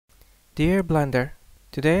Dear Blender,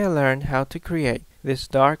 today I learned how to create this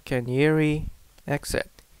dark and eerie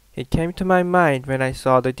exit. It came to my mind when I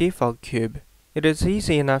saw the default cube. It is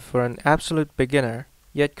easy enough for an absolute beginner,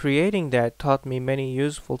 yet creating that taught me many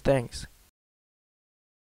useful things.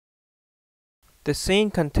 The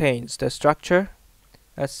scene contains the structure,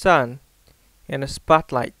 a sun, and a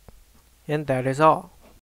spotlight, and that is all.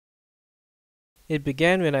 It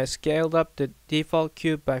began when I scaled up the default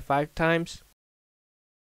cube by 5 times,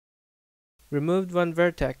 removed one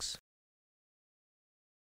vertex,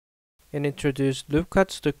 and introduced loop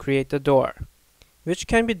cuts to create the door, which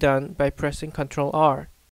can be done by pressing Ctrl R.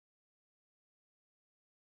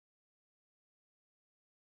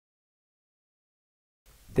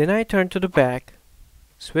 Then I turned to the back,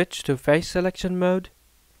 switched to face selection mode,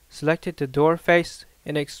 selected the door face,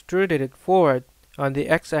 and extruded it forward on the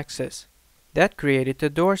x-axis. That created the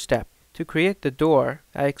door step. To create the door,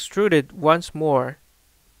 I extruded once more,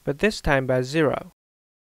 but this time by 0.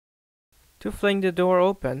 To fling the door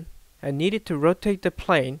open, I needed to rotate the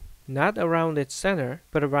plane, not around its center,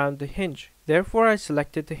 but around the hinge. Therefore, I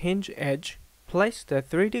selected the hinge edge, placed the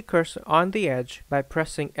 3D cursor on the edge by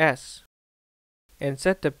pressing S, and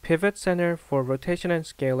set the pivot center for rotation and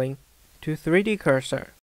scaling to 3D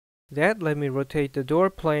cursor. That let me rotate the door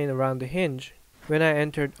plane around the hinge when I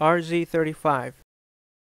entered RZ35.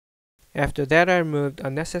 After that, I removed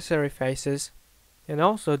unnecessary faces and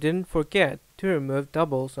also didn't forget to remove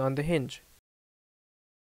doubles on the hinge.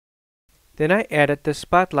 Then I added the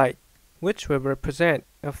spotlight, which will represent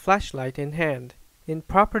a flashlight in hand. In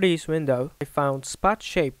Properties window, I found Spot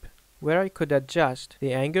Shape, where I could adjust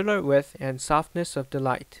the angular width and softness of the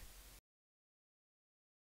light.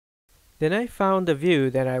 Then I found the view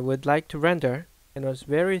that I would like to render and was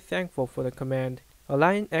very thankful for the command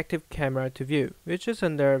Align Active Camera to View, which is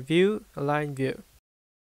under View, Align View.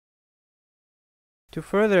 To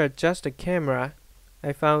further adjust the camera,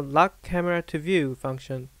 I found Lock Camera to View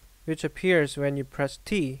function, which appears when you press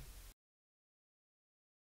T.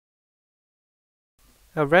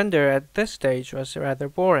 A render at this stage was rather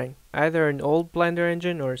boring, either an old Blender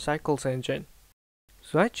engine or Cycles engine.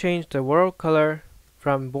 So I changed the world color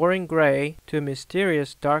from boring gray to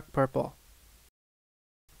mysterious dark purple,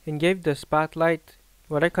 and gave the spotlight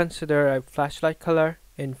what I consider a flashlight color,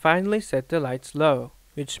 and finally set the lights low,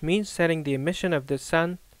 which means setting the emission of the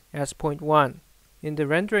sun as 0.1. In the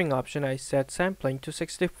rendering option, I set sampling to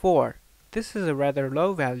 64. This is a rather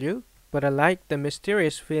low value, but I like the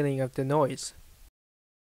mysterious feeling of the noise.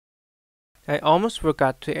 I almost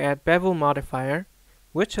forgot to add bevel modifier,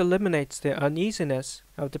 which eliminates the uneasiness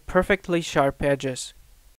of the perfectly sharp edges.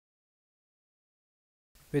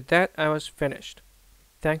 With that, I was finished.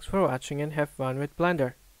 Thanks for watching and have fun with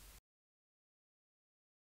Blender.